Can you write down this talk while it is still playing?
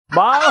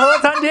盲盒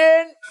餐厅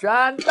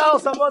选到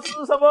什么是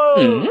什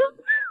么。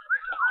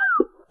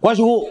关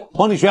系户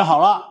帮你选好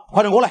了，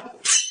快点过来。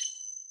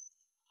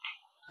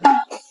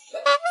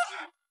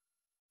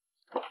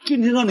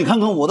今天让你看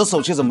看我的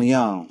手气怎么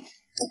样？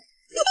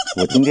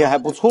我今天还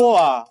不错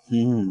啊。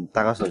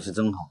大哥手气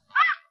真好。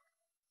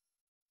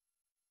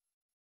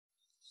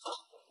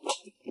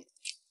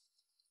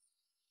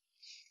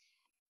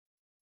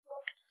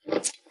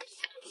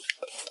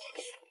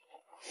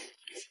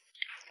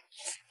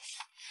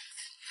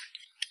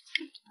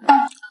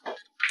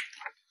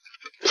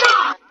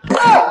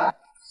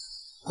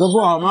这不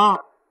好吗？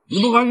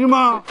你不开心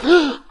吗？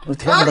我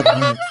天，我的朋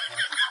友，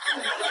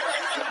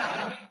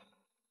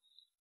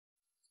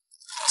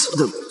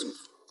这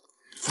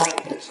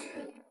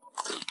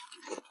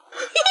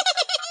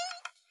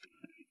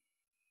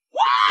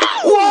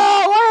哇，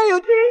我也有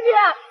听见，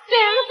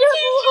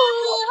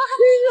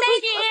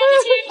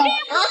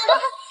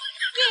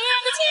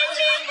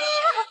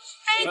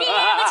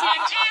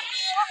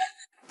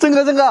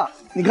郑哥，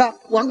你看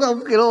王管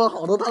夫给了我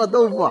好多他的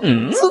豆腐，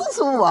吃不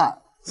吃不完。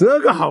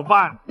这个好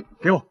办，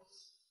给我。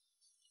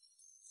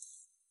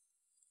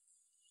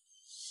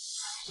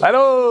来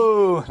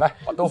喽，来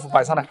把豆腐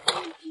摆上来。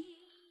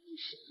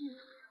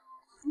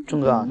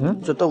郑哥，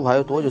这豆腐还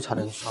有多久才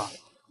能吃啊？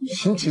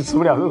星期吃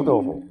不了肉豆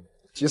腐，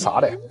急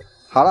啥的？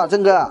好了，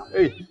郑哥，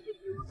哎，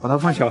把它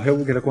放小黑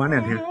屋给它关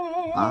2天。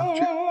啊？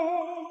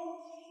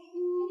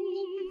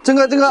郑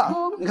哥，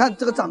你看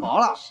这个长毛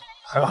了，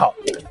很好，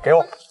给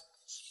我。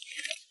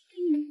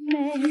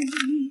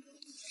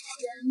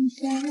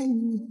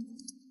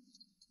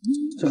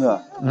郑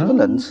哥，这个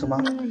能吃吗？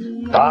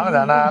当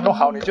然啦，弄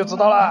好你就知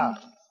道啦。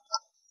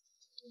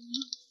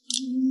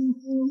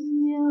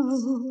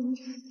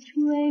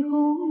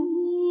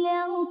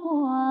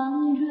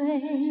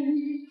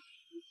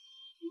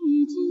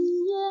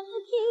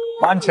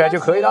拌起来就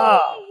可以了。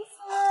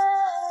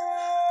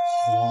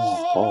哦，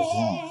好好看。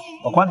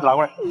把罐子拿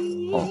过来。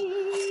哦。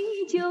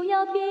就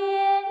要变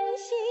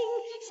心，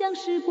像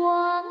时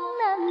光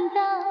难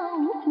倒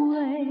回，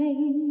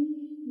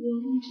我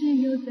只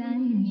有在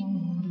梦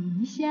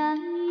里相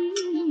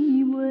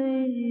依偎。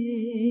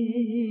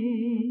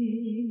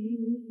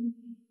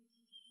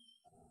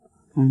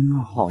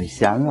好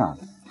香啊！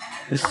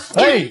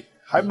哎，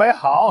还没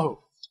好，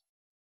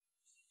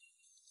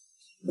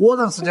过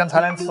段时间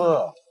才能吃。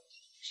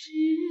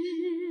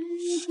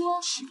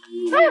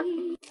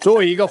作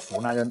为一个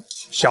湖南人，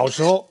小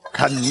时候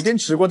肯定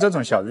吃过这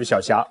种小鱼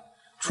小虾，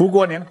出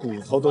锅连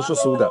骨头都是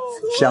酥的，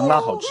香辣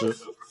好吃，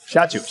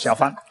下酒下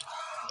饭，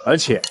而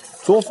且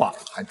做法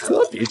还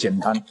特别简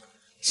单。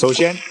首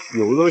先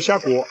油肉下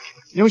锅，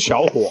用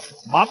小火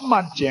慢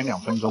慢煎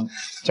2分钟，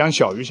将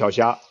小鱼小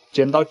虾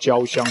煎到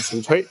焦香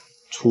酥脆，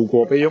出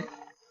锅备用。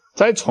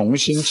再重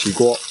新起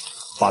锅，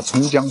把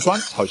葱姜蒜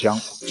炒香，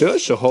这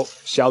时候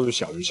下入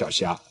小鱼小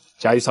虾，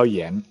加一勺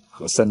盐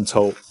和生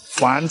抽，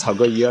翻炒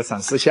个1、2、3、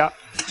4下，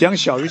将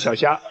小鱼小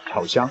虾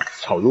炒香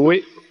炒入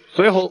味，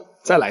最后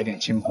再来点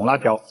青红辣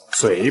椒，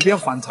随便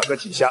翻炒个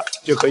几下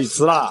就可以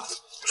吃啦。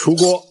出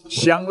锅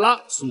香辣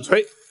酥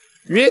脆，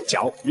越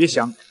嚼越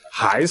香，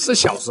还是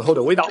小时候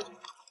的味道。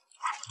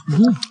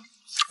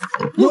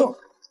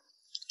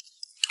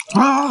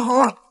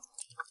好。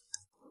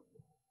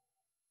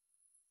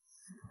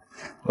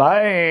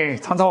来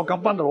尝尝我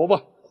刚拌的萝卜。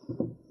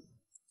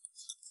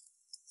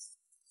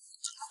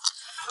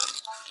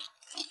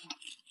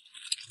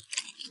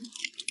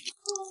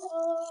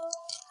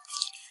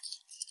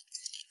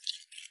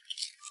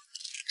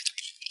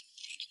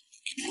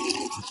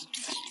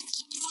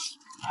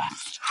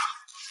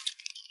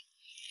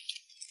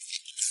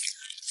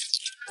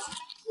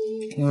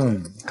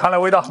看来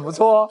味道很不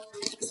错哦。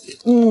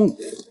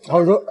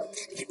好吃。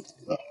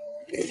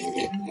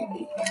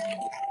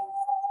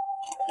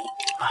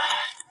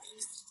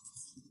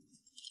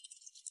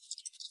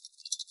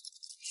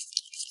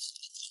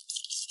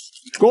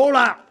够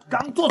了，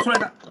刚做出来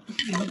的，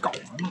你们搞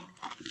完了？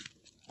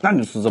那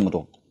你吃这么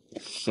多，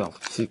小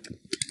气。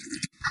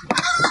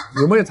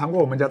有没有尝过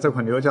我们家这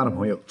款牛肉酱的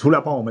朋友，出来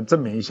帮我们证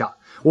明一下？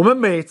我们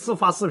每次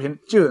发视频，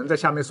就有人在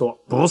下面说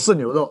不是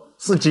牛肉，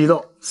是鸡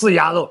肉，是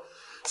鸭肉，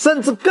甚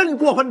至更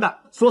过分的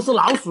说是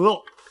老鼠肉，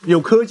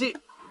有科技，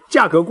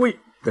价格贵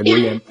的留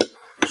言。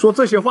说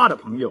这些话的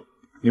朋友，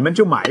你们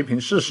就买一瓶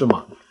试试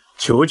嘛！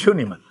求求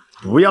你们，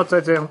不要再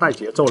这样带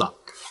节奏了。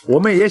我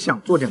们也想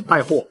做点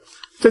带货，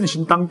振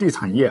兴当地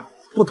产业，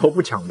不偷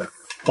不抢的，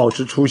保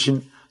持初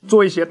心，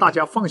做一些大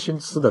家放心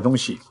吃的东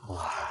西。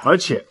而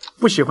且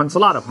不喜欢吃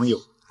辣的朋友，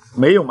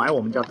没有买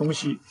我们家东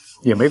西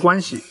也没关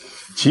系，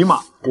起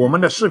码我们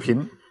的视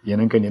频也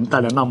能给您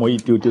带来那么一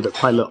丢丢的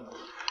快乐。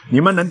你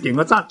们能点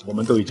个赞，我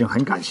们都已经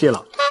很感谢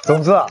了。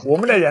总之，我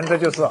们的原则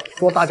就是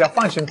做大家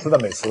放心吃的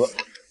美食，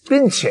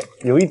并且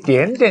有一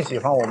点点喜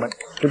欢我们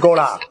就够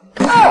了。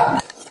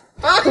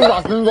这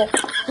把真多，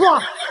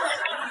哇！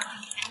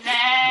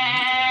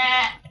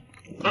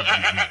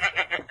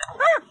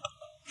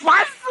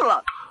烦死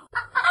了！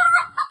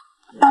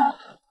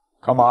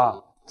干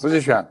嘛？自己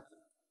选。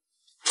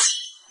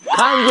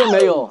看见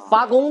没有？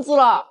发工资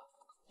了！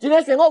今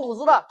天选个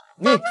50的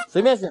你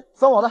随便选，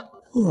算我的。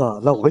哇，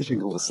那我也选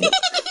个50。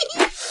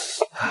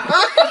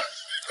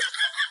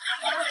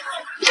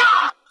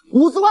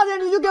50块钱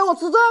你就给我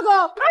吃这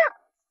个？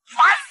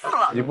烦死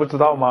了！你不知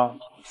道吗？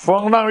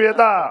风浪越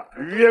大，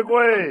鱼越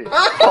贵，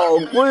好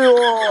贵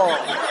哦。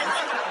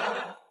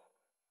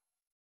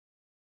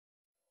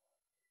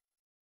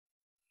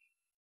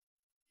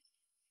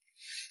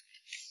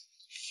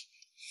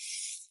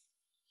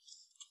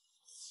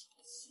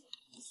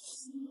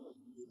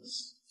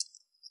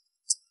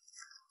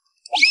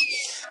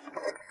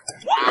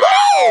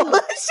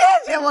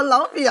谢谢我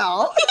老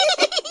表，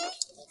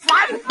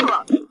烦死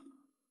了！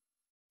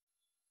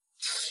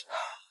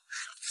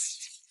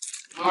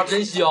啊，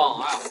真香！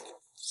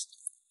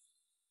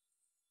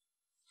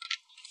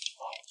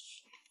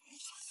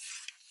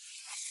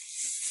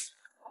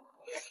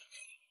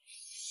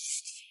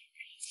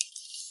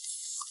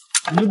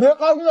哎呀，你别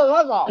高兴的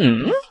太早。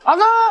阿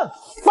生，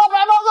把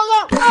白猫放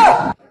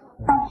上，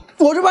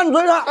我去帮你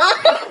追他。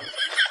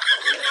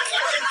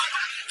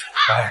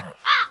哎，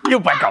又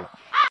白搞了。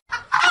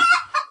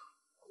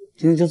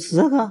今天就吃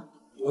这个？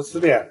我吃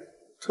点，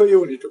特意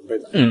为你准备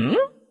的。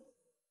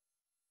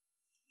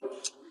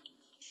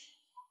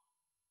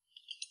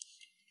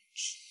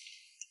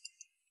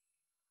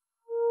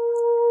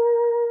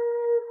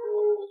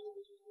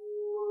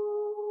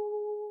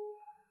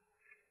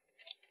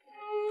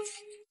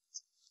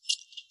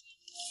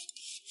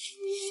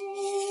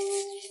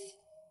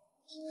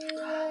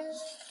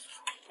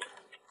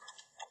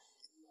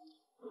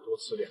多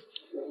吃点。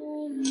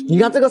你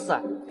看这个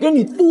色，给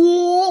你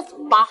多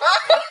发。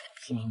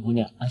喜欢姑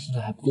娘，俺现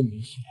在还不够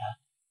明显。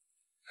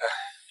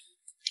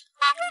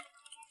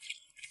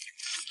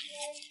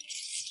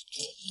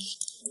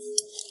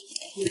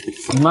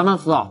你慢慢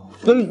吃啊，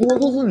这一锅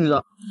都是你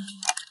的。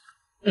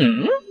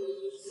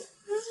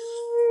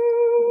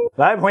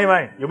来，朋友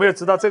们，有没有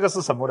知道这个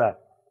是什么的？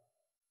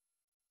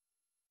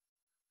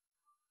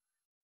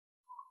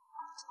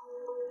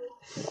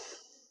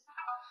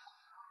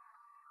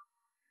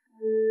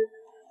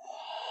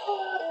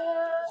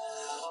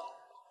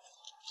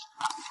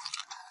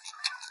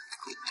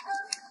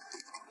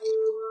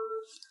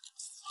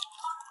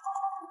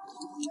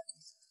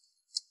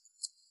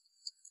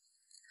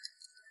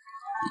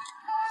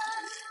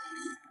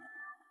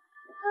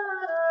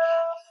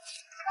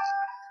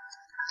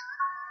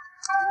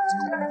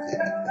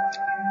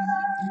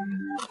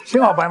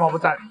幸好白毛不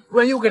在，不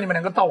然又给你们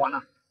两个倒完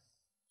了。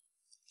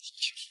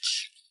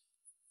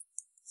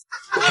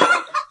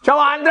吃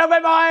完的，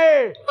拜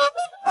拜。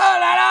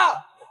来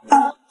了。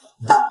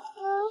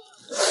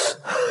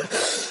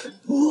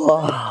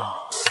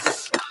哇！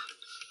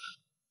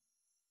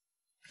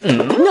你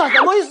俩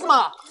什么意思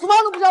嘛？吃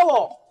饭都不叫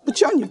我？不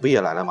叫你不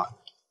也来了吗？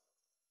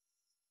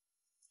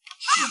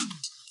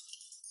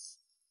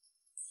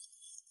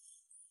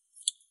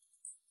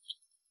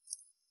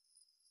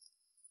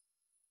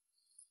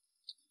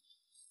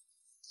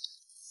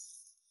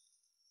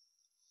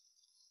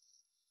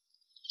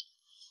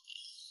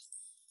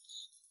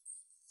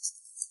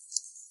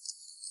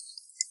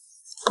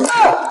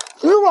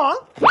吃完？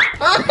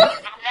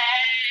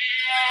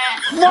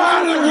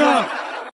妈的！